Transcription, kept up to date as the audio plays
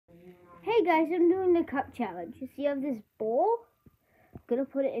Hey guys, I'm doing the cup challenge. You see I have this bowl? I'm gonna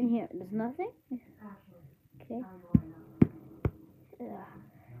put it in here. There's nothing? Okay.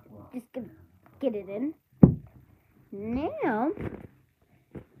 Just gonna get it in. Now,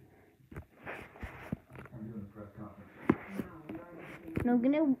 I'm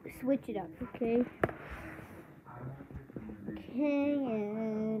gonna switch it up, okay? Okay,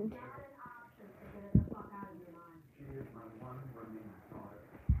 and...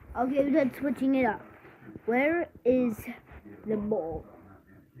 Okay, we're done switching it up. Where is the bowl?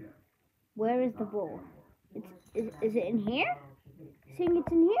 Where is the bowl? Is it in here? Saying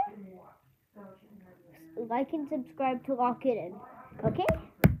it's in here? Like and subscribe to lock it in. Okay?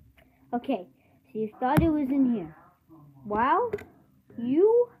 Okay. So you thought it was in here. Well,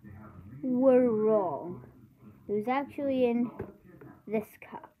 you were wrong. It was actually in this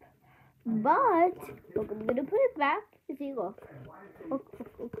cup. But, look, I'm going to put it back. See, look. Look.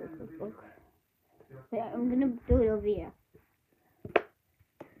 Wait, I'm going to do it over here.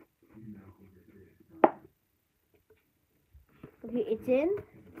 Okay, it's in.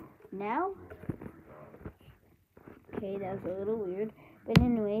 Now. Okay, that was a little weird. But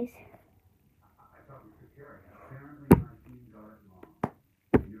anyways.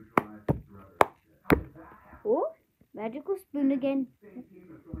 Oh, magical spoon again.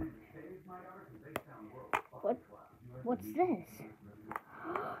 What's this?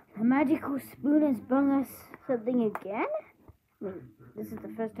 The magical spoon has brought us something again? I mean, this is the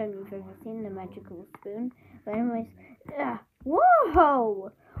first time you've ever seen the magical spoon. But anyways,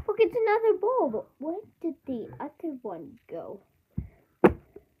 whoa! Look, it's another bowl. But where did the other one go?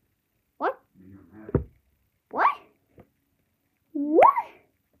 What?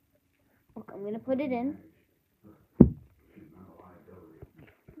 Look, I'm gonna put it in.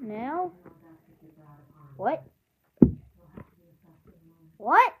 Now, what?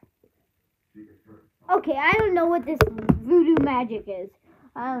 Okay, I don't know what this voodoo magic is.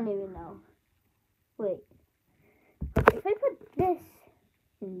 I don't even know. Wait. If I put this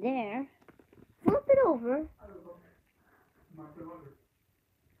in there, flip it over,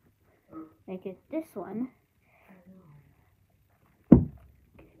 make it this one.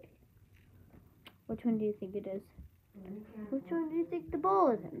 Which one do you think it is? Which one do you think the bowl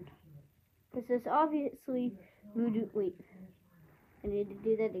is in? This is obviously voodoo. Wait. I need to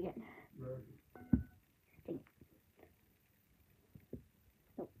do that again.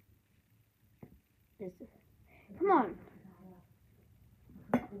 Nope. This is. Come on.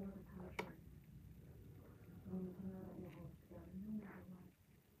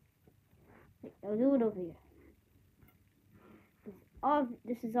 Wait, I'll do it over here.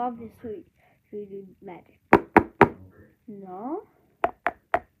 This is obviously voodoo magic. No.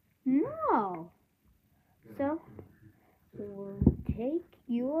 So, we'll take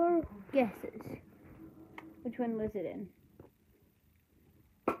your guesses. Which one was it in?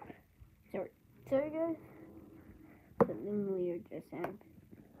 Sorry guys. Something weird just happened.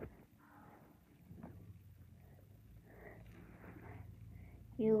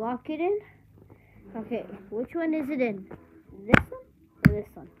 You lock it in? Okay, which one is it in? This one or this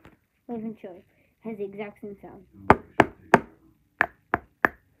one? I'll even show you. It has the exact same sound.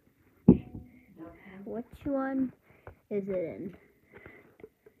 Which one is it in?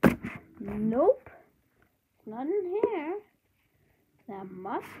 Nope. It's not in here. That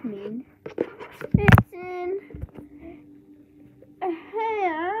must mean it's in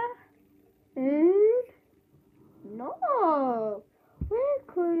here. And no. Where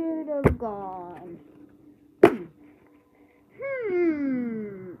could it have gone?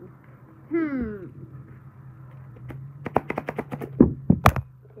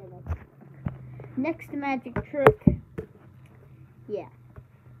 Next magic trick. Yeah.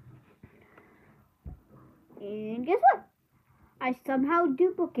 And guess what? I somehow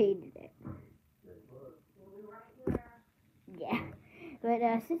duplicated it. Yeah. But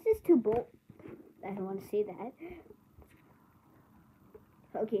since it's two bolts, I don't want to say that.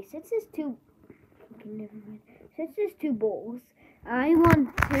 Okay, since there's two bowls, I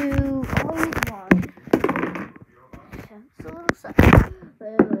want to always want it's a little sad. But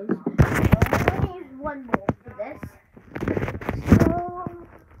anyways, I'm gonna use one bowl for this. So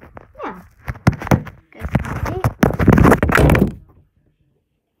yeah. Guys can see.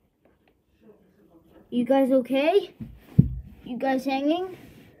 You guys okay? You guys hanging?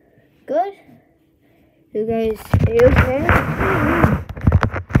 Good? You guys okay?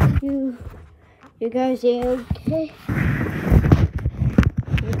 You guys okay?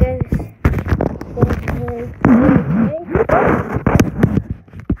 You guys okay?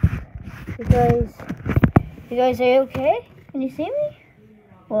 You guys are okay? Can you see me?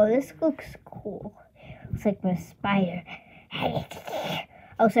 Well, this looks cool. Looks like a spider.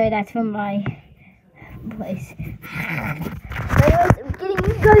 Oh, sorry, that's from my place. Anyways, I'm getting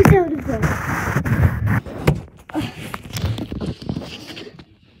you guys out of there.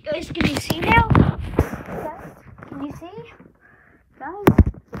 Guys, can you see now? Guys, can you see? Guys?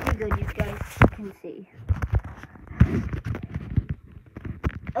 Okay, good, you guys can see.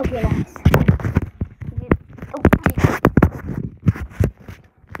 Okay, guys.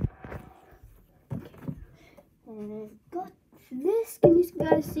 And I've got this. Can you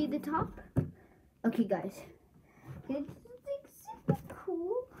guys see the top? Okay, guys. It's super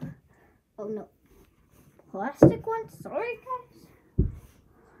cool. Oh no. Plastic one? Sorry, guys.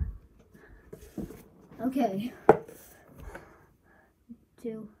 Okay.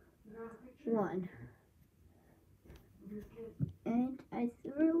 2, 1. And I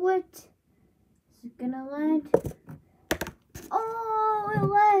threw it. Is it gonna land? Oh, it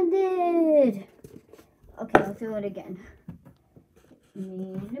landed! Okay, I'll throw it again.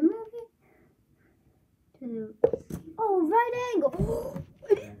 Need to move it to the... Oh, right angle!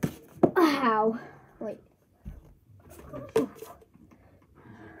 Ow. Wait.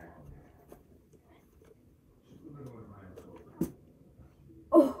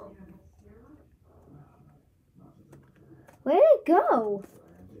 Oh. Where'd it go?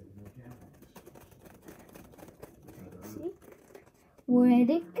 See? Where'd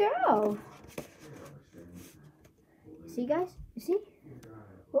it go? See, guys? You see?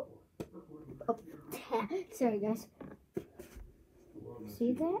 Oh. Oh. Sorry, guys.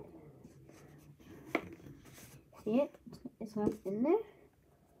 See that? See it? It's not in there.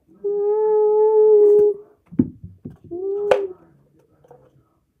 Ooh. Ooh.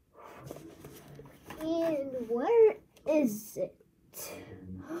 And where is it?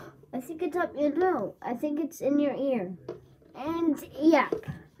 I think it's up your nose. I think it's in your ear. And yeah,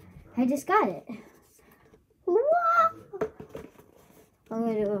 I just got it. Whoa. I'm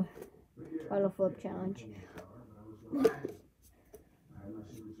gonna do a bottle flip challenge.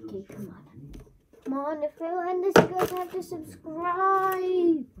 Okay, come on. Come on, if I land this, you guys have to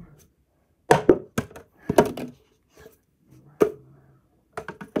subscribe.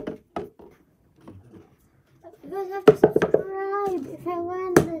 You guys have to subscribe if I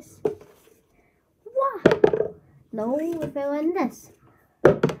land this. What? No, if I land this.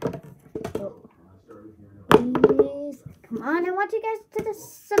 Oh. Please. Come on, I want you guys to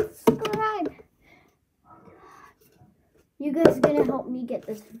subscribe. You guys are gonna help me get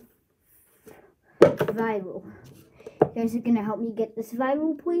this viral. You guys are gonna help me get this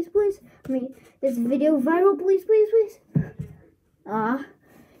viral, please, please. I mean, this video viral, please, please, please.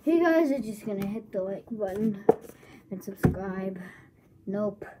 You guys are just gonna hit the like button and subscribe.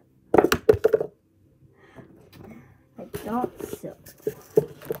 Nope. I thought so.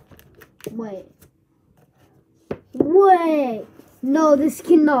 Wait. Wait. No, this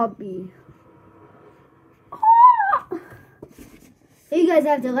cannot be. You guys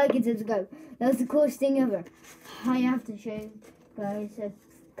have to like and subscribe. That was the coolest thing ever. I have to show you guys a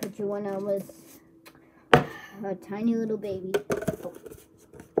picture when I was a tiny little baby. Oh.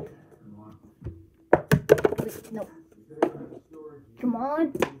 Wait, no. Come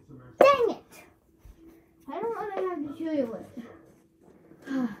on. Dang it! I don't want to have to show you it.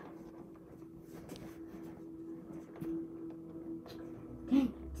 Dang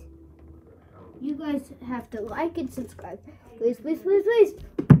it. You guys have to like and subscribe. Please, please, please, please.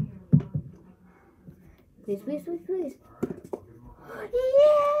 Please, please, please, please.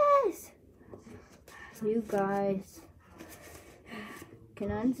 Yes! You guys can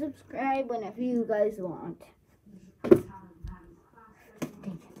unsubscribe whenever you guys want.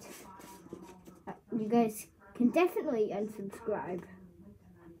 Dang it. You guys can definitely unsubscribe.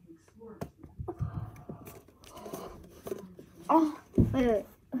 Oh, wait.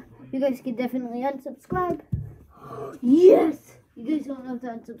 You guys can definitely unsubscribe. Yes! You guys don't have to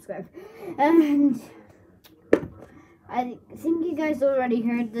unsubscribe. And I think you guys already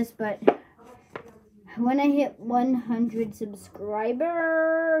heard this, but when I hit 100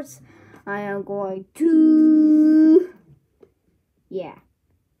 subscribers, I am going to... Yeah.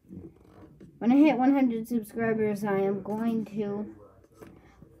 When I hit 100 subscribers, I am going to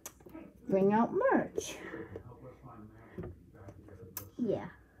bring out merch. Yeah.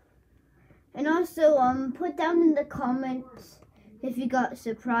 And also, put down in the comments if you got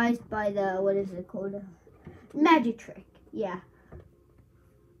surprised by the, what is it called? Magic trick. Yeah.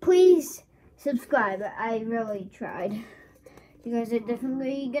 Please subscribe. I really tried. You guys are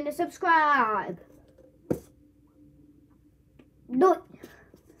definitely gonna subscribe. Do it.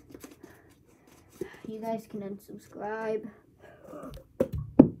 You guys can unsubscribe.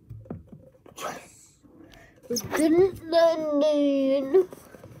 London.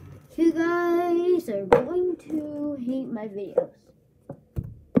 You guys are going to hate my videos.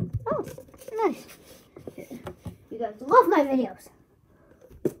 Oh, nice. You guys love my videos.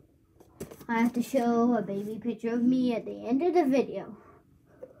 I have to show a baby picture of me at the end of the video.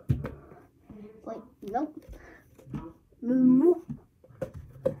 Wait, nope.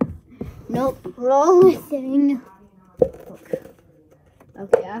 Nope, wrong thing.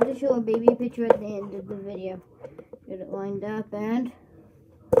 Okay, I have to show a baby picture at the end of the video. Get it lined up and...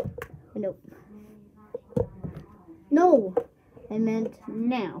 Nope. No! I meant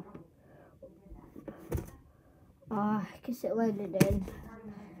now. I guess it landed in.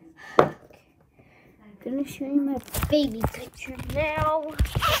 Okay. I'm gonna show you my baby picture now.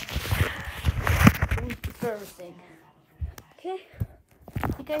 Embarrassing. Okay?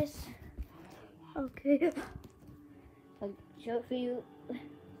 You guys... Okay. I'll show it for you.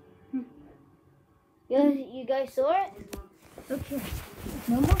 You guys saw it? Okay.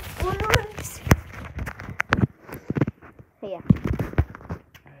 No more spoilers. So yeah.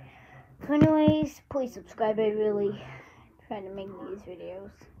 So anyways, please subscribe. I really try to make these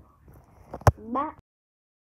videos. Bye.